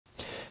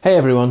Hey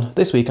everyone,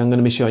 this week I'm going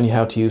to be showing you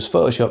how to use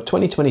Photoshop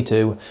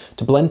 2022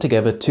 to blend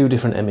together two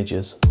different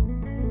images.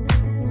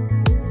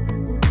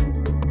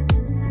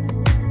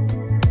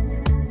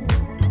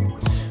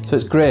 So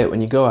it's great when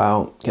you go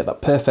out, get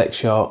that perfect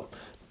shot,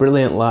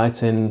 brilliant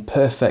lighting,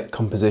 perfect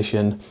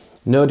composition,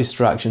 no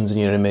distractions in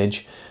your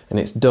image, and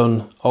it's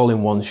done all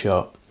in one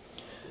shot.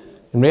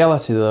 In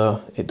reality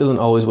though, it doesn't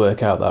always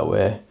work out that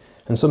way,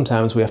 and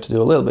sometimes we have to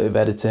do a little bit of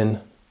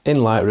editing in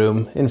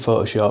Lightroom, in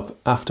Photoshop,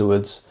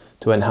 afterwards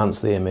to enhance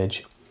the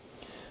image.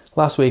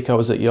 Last week I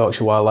was at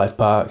Yorkshire Wildlife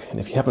Park, and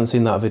if you haven't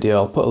seen that video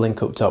I'll put a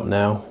link up top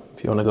now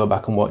if you want to go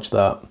back and watch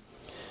that.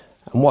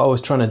 And what I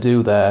was trying to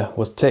do there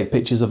was take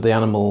pictures of the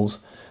animals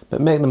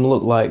but make them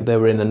look like they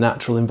were in a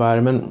natural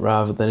environment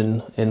rather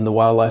than in the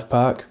wildlife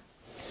park.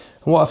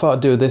 And what I thought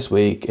I'd do this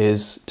week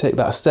is take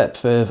that a step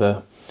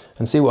further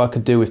and see what I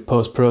could do with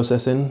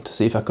post-processing to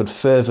see if I could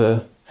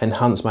further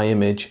enhance my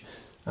image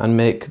and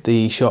make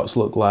the shots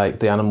look like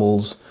the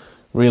animals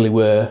really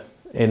were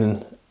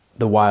in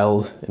the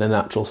wild in a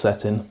natural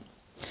setting.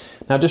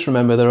 Now just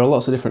remember, there are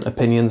lots of different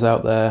opinions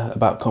out there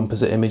about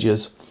composite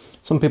images.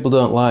 Some people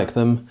don't like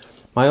them.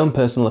 My own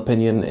personal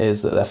opinion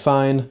is that they're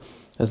fine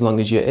as long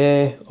as you're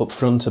A,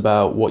 upfront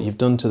about what you've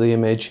done to the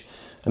image,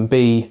 and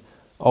B,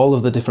 all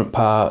of the different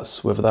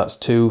parts, whether that's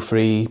 2,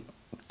 3,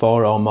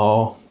 4 or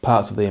more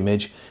parts of the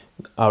image,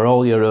 are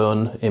all your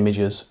own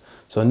images.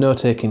 So no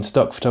taking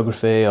stock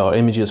photography or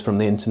images from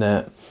the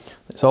internet.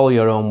 It's all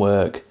your own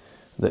work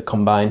that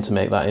combine to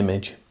make that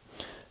image.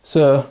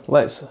 So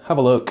let's have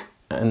a look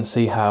and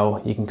see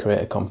how you can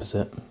create a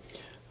composite.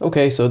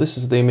 Okay, so this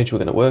is the image we're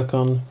going to work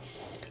on.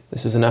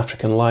 This is an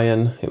African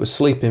lion. It was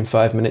sleeping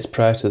 5 minutes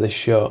prior to this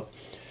shot,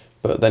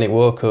 but then it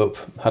woke up,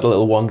 had a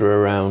little wander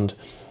around,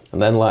 and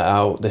then let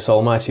out this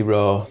almighty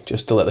roar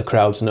just to let the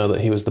crowds know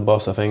that he was the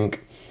boss, I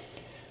think.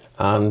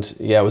 And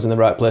yeah, I was in the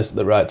right place at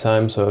the right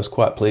time, so I was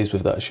quite pleased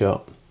with that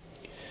shot.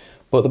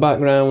 But the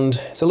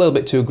background, it's a little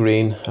bit too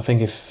green. I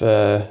think if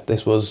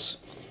this was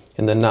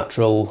in the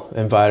natural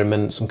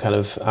environment, some kind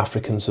of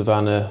African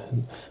savanna,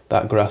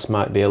 that grass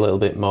might be a little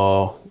bit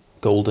more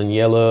golden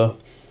yellow.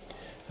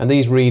 And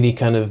these really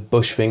kind of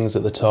bush things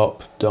at the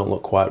top don't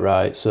look quite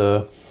right,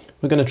 so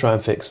we're going to try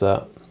and fix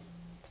that.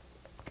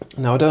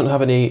 Now I don't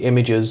have any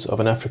images of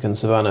an African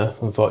savanna,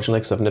 unfortunately,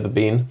 because I've never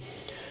been.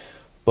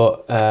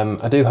 But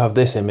I do have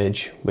this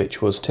image,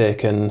 which was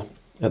taken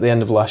at the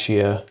end of last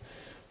year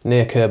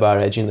near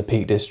Kerbar Edge in the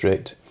Peak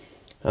District,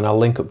 and I'll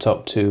link up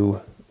top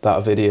to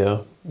that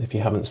video if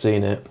you haven't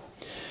seen it.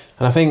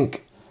 And I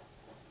think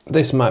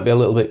this might be a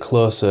little bit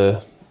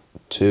closer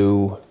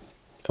to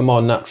a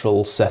more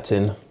natural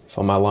setting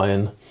for my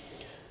lion.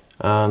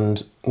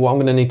 And what I'm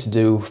going to need to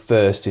do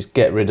first is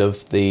get rid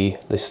of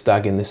this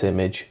stag in this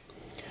image.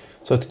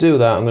 So to do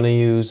that I'm going to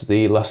use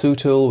the lasso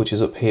tool, which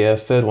is up here,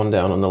 third one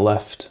down on the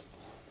left.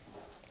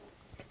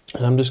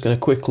 And I'm just going to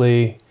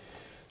quickly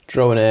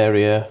draw an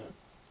area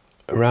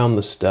around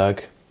the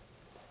stag.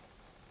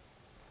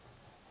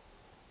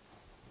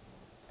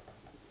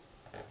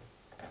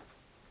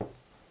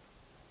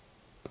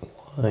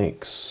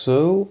 Like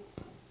so.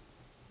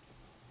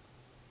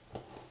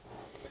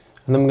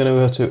 And then I'm going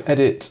to go to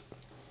Edit,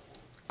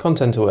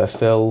 Content Aware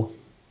Fill,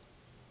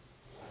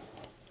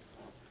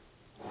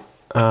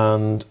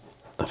 and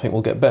I think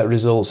we'll get better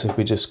results if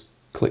we just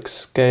click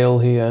Scale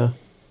here.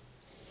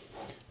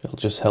 It'll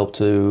just help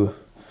to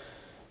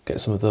get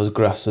some of those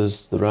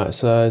grasses the right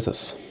size.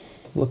 That's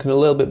looking a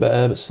little bit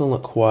better, but still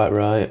not quite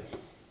right.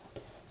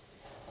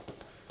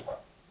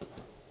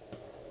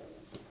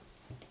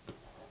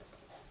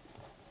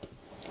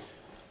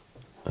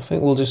 I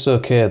think we'll just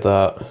okay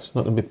that. It's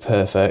not going to be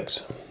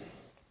perfect.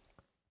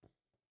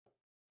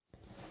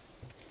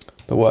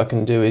 But what I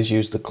can do is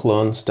use the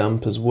clone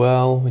stamp as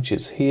well, which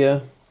is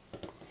here,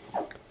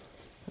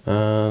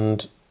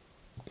 and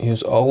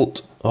use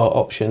Alt or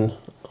Option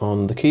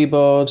on the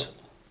keyboard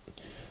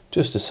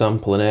just to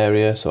sample an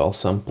area. So I'll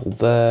sample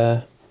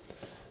there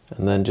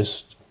and then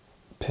just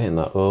paint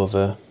that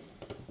over.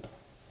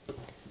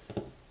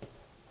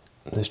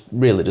 This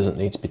really doesn't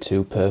need to be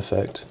too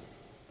perfect.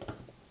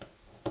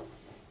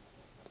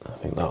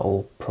 I think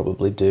that'll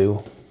probably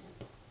do.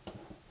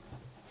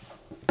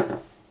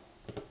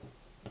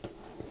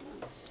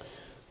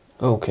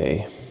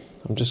 Okay,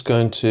 I'm just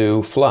going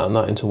to flatten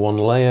that into one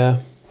layer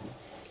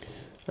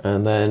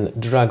and then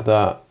drag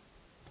that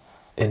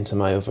into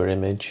my other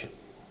image.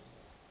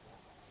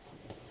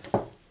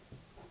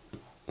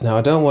 Now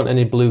I don't want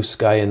any blue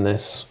sky in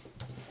this.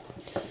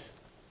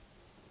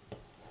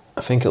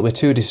 I think it'll be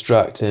too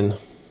distracting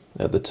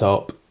at the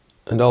top,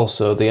 and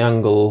also the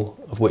angle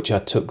of which I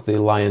took the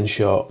lion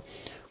shot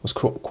was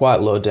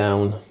quite low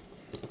down,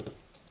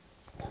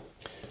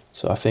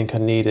 so I think I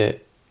need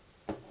it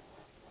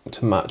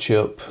to match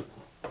up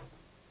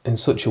in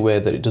such a way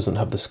that it doesn't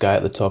have the sky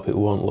at the top. It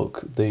won't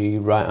look the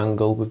right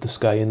angle with the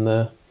sky in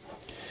there.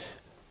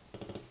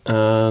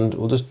 And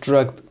we'll just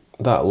drag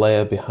that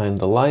layer behind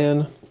the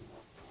lion.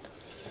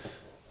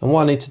 And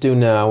what I need to do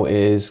now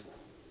is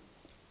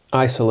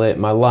isolate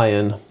my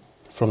lion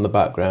from the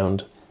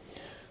background.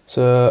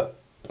 So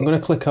I'm going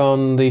to click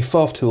on the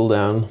fourth tool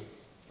down,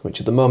 which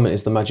at the moment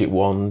is the magic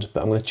wand,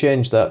 but I'm going to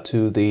change that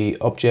to the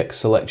object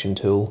selection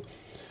tool.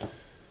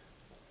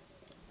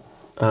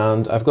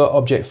 And I've got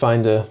Object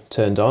Finder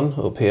turned on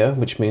up here,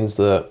 which means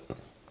that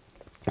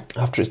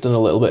after it's done a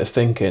little bit of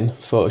thinking,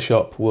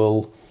 Photoshop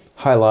will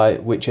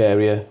highlight which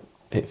area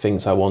it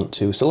thinks I want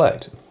to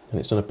select. And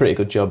it's done a pretty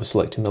good job of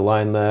selecting the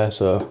lion there,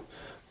 so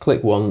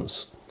click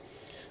once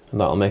and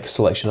that'll make a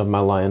selection of my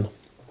lion.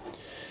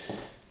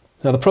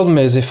 Now the problem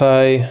is if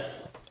I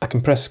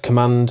can press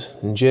Command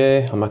and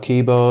J on my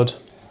keyboard,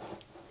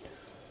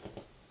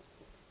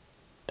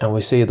 and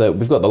we see that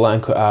we've got the line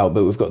cut out,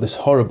 but we've got this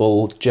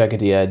horrible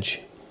jaggedy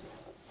edge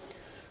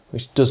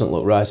which doesn't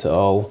look right at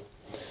all.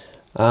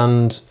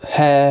 And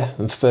hair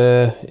and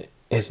fur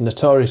is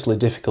notoriously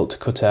difficult to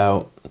cut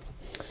out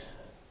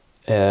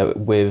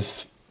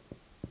with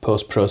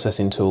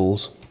post-processing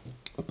tools,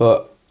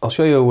 but I'll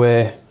show you a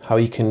way how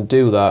you can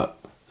do that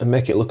and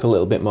make it look a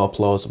little bit more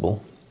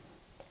plausible.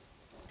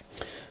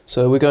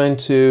 So we're going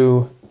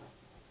to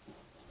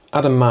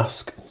add a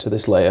mask to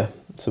this layer.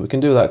 So we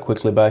can do that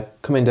quickly by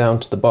coming down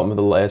to the bottom of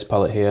the layers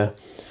palette here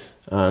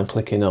and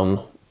clicking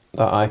on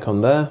that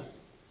icon there.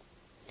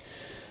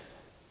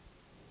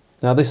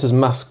 Now this has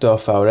masked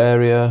off our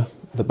area,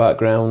 the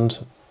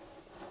background,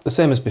 the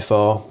same as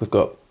before. We've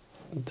got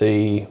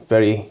the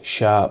very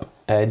sharp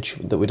edge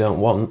that we don't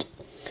want.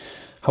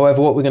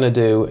 However, what we're going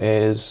to do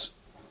is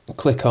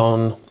click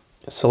on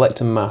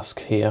Select and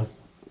Mask here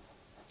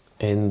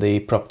in the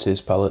Properties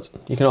palette.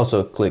 You can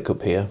also click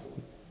up here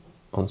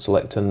on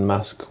Select and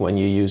Mask when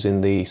you're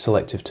using the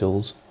selective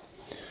tools.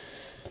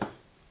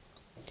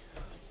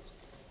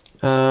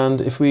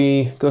 And if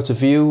we go to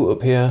View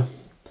up here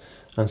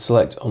and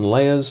select on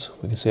Layers,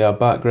 we can see our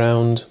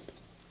background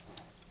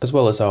as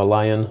well as our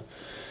lion.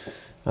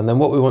 And then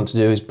what we want to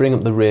do is bring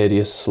up the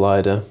radius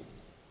slider.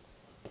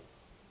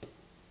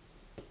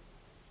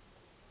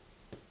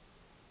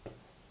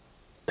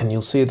 And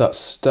you'll see that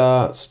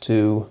starts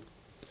to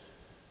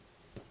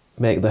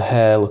make the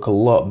hair look a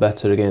lot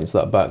better against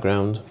that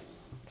background.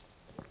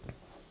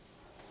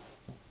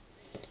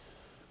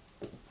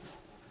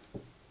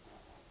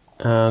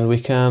 And we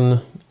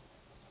can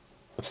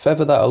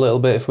feather that a little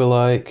bit if we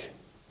like.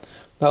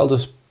 That'll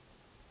just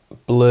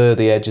blur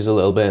the edges a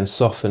little bit and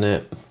soften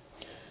it.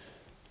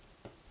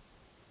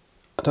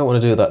 I don't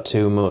want to do that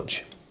too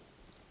much.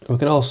 We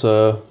can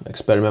also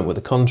experiment with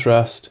the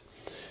contrast.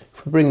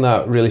 If we bring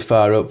that really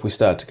far up, we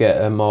start to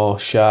get a more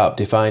sharp,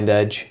 defined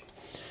edge.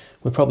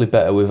 We're probably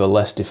better with a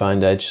less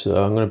defined edge,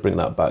 so I'm going to bring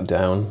that back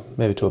down,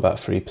 maybe to about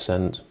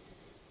 3%.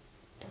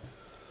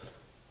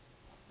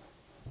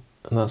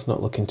 And that's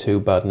not looking too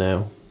bad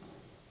now.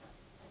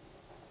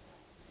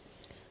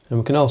 And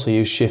we can also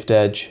use Shift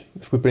Edge.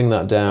 If we bring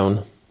that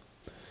down,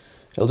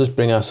 it'll just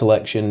bring our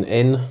selection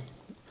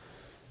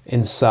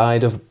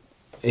inside of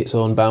its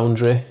own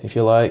boundary, if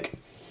you like,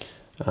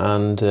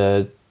 and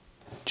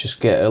just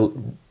get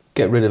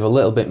rid of a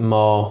little bit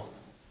more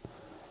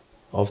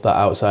of that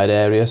outside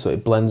area so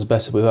it blends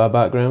better with our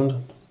background.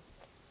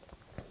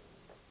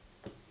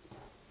 I'm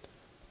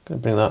going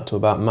to bring that to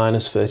about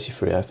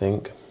 -33, I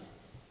think.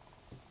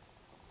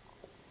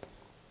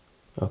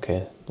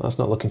 Okay, that's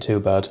not looking too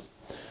bad.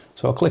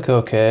 So I'll click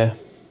OK,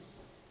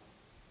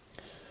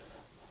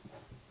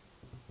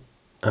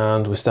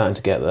 and we're starting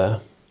to get there.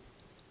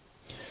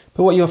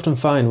 But what you often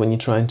find when you're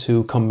trying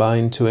to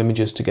combine two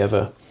images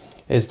together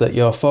is that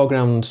your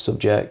foreground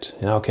subject,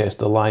 in our case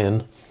the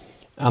lion,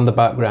 and the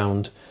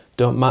background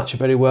don't match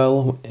very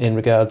well in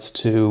regards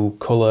to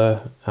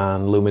colour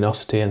and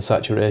luminosity and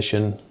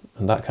saturation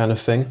and that kind of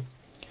thing.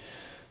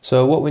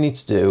 So what we need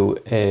to do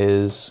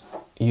is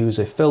use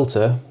a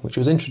filter which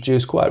was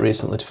introduced quite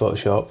recently to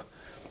Photoshop.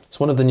 It's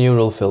one of the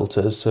neural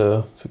filters,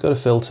 so if we go to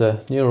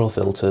Filter, Neural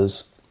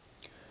Filters,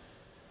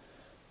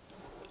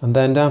 and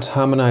then down to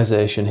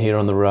Harmonization here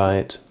on the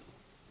right,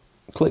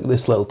 click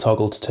this little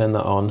toggle to turn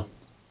that on,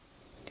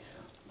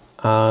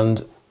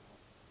 and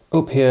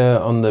up here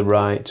on the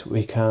right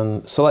we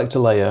can select a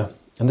layer,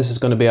 and this is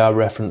going to be our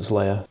reference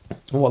layer.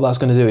 And what that's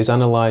going to do is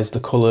analyse the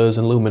colours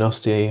and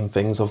luminosity and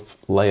things of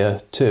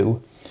layer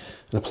 2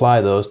 and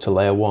apply those to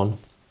layer 1.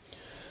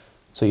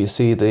 So you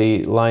see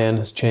the lion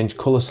has changed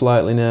colour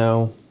slightly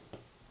now.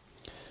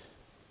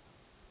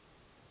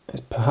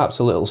 It's perhaps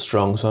a little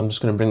strong, so I'm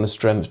just going to bring the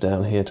strength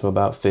down here to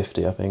about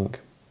 50, I think.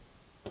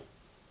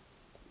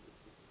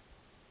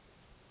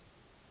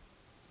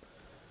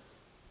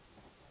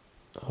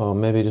 Or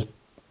maybe just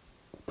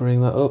bring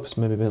that up, it's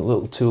maybe a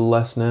little too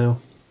less now.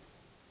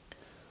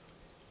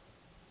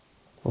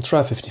 I'll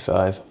try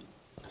 55.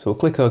 So we'll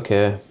click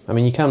OK. I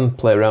mean, you can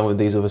play around with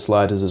these other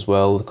sliders as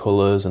well, the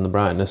colours and the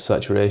brightness,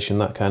 saturation,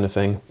 that kind of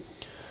thing.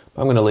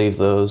 But I'm going to leave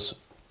those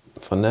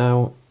for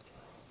now.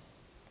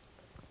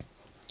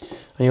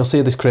 And you'll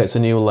see this creates a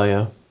new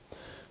layer.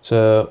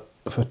 So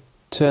if I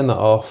turn that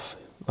off,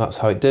 that's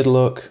how it did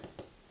look.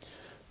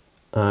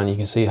 And you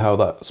can see how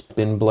that's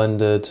been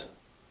blended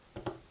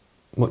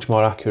much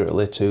more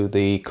accurately to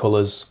the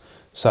colours,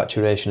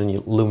 saturation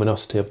and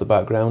luminosity of the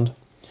background.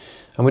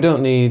 And we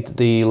don't need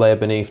the layer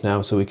beneath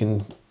now, so we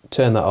can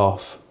turn that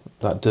off.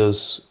 That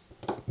does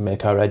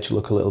make our edge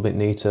look a little bit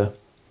neater.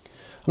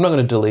 I'm not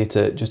going to delete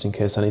it just in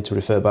case I need to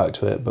refer back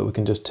to it, but we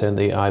can just turn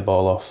the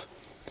eyeball off.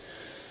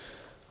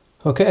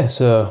 Okay,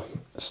 so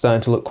it's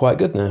starting to look quite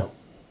good now.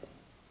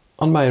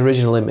 On my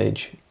original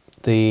image,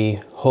 the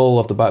whole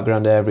of the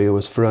background area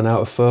was thrown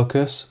out of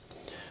focus,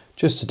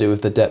 just to do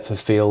with the depth of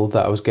field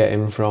that I was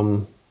getting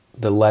from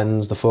the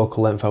lens, the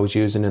focal length I was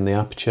using in the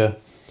aperture.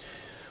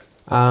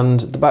 And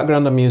the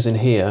background I'm using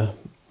here,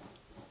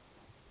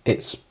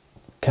 it's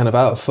kind of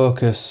out of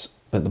focus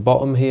at the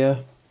bottom here,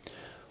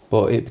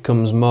 but it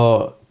becomes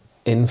more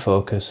in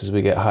focus as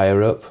we get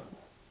higher up.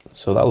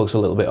 So that looks a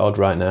little bit odd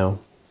right now.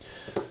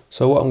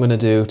 So what I'm going to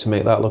do to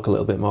make that look a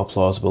little bit more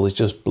plausible is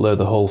just blur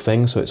the whole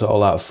thing so it's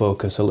all out of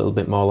focus, a little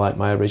bit more like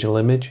my original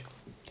image.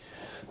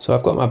 So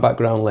I've got my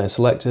background layer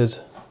selected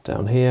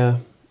down here.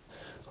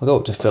 I'll go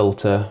up to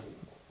filter,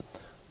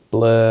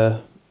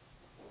 blur,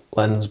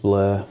 lens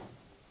blur,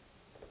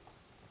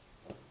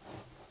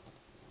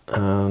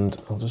 and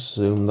I'll just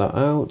zoom that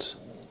out.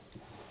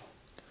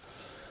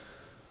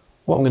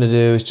 What I'm going to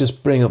do is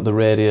just bring up the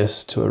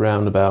radius to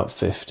around about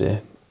 50.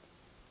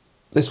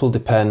 This will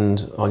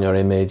depend on your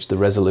image, the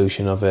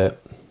resolution of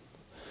it.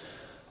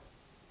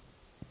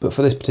 But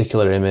for this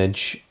particular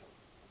image,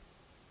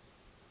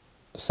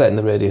 setting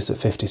the radius at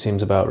 50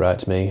 seems about right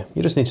to me.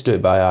 You just need to do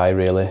it by eye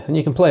really, and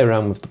you can play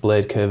around with the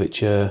blade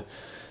curvature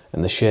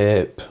and the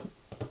shape.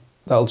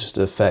 That'll just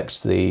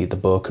affect the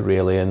bokeh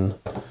really and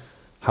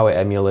how it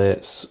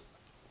emulates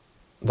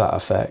that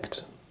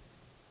effect.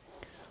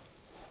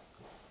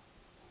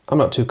 I'm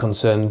not too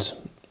concerned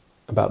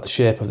about the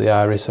shape of the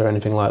iris or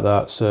anything like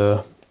that,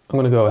 so I'm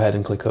going to go ahead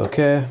and click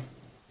OK.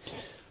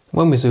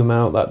 When we zoom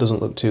out, that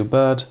doesn't look too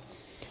bad,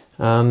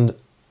 and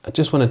I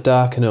just want to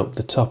darken up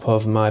the top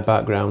of my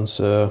background,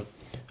 so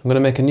I'm going to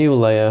make a new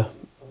layer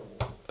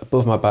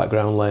above my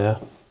background layer.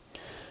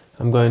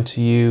 I'm going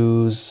to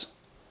use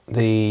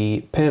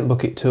the paint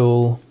bucket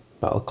tool,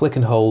 but I'll click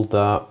and hold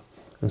that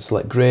and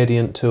select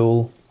gradient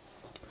tool,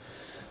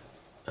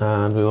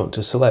 and we want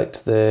to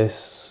select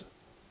this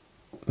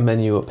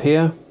menu up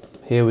here.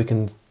 Here we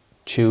can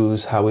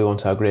choose how we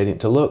want our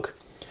gradient to look.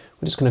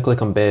 We're just going to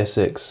click on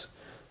basics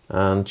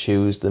and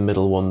choose the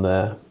middle one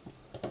there.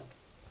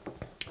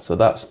 So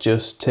that's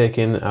just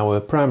taking our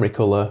primary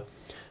colour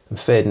and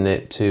fading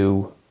it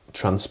to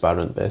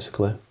transparent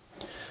basically.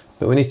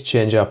 But we need to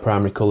change our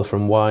primary colour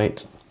from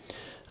white,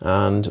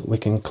 and we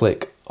can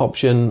click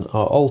Option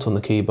or Alt on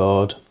the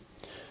keyboard,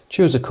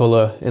 choose a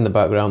colour in the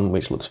background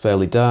which looks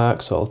fairly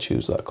dark, so I'll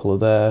choose that colour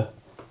there.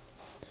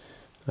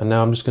 And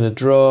now I'm just going to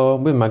draw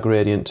with my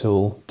gradient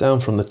tool down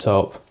from the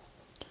top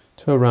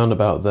to around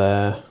about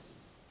there.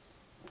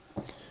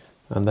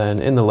 And then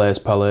in the layers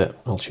palette,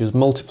 I'll choose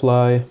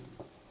multiply,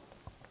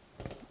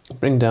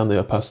 bring down the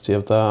opacity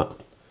of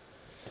that.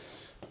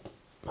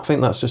 I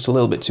think that's just a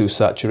little bit too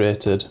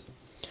saturated.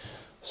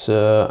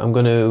 So I'm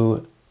going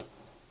to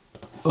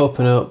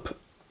open up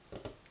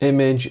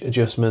image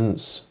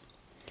adjustments,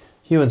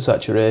 hue and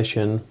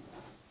saturation,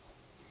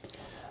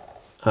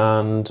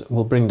 and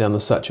we'll bring down the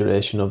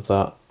saturation of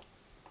that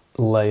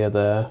layer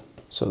there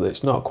so that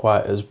it's not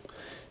quite as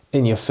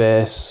in your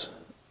face.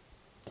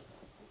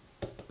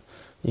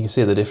 You can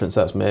see the difference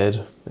that's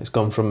made. It's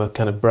gone from a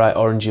kind of bright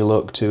orangey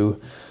look to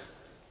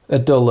a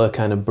duller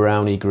kind of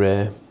browny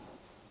grey.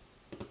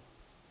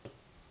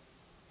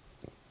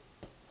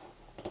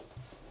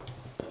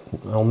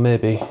 I'll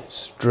maybe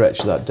stretch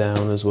that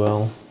down as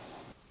well.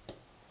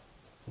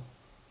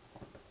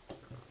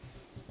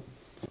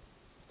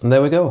 And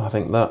there we go, I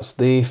think that's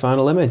the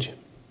final image.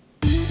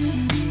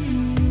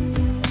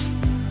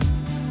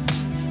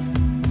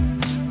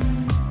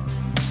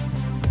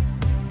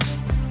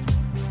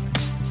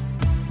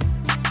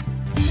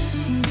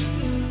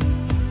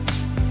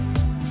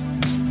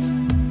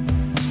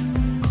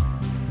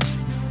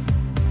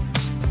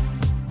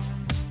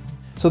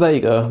 So there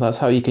you go, that's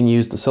how you can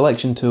use the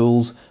selection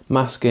tools,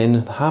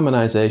 masking, the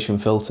harmonization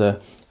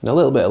filter, and a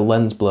little bit of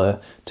lens blur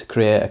to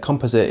create a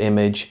composite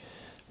image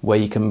where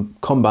you can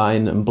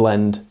combine and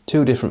blend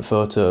two different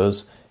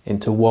photos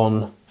into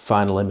one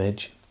final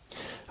image.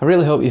 I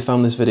really hope you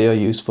found this video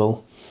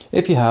useful.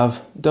 If you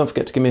have, don't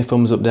forget to give me a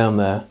thumbs up down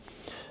there.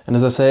 And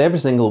as I say every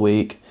single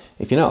week,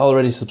 if you're not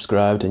already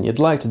subscribed and you'd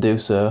like to do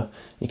so,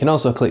 you can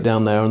also click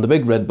down there on the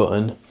big red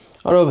button,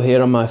 or over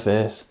here on my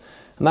face,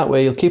 and that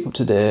way you'll keep up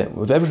to date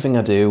with everything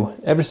I do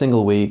every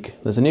single week.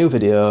 There's a new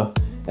video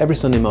every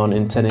Sunday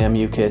morning, 10 AM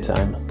UK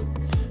time.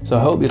 So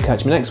I hope you'll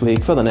catch me next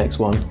week for the next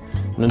one.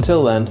 And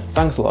until then,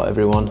 thanks a lot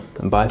everyone,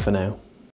 and bye for now.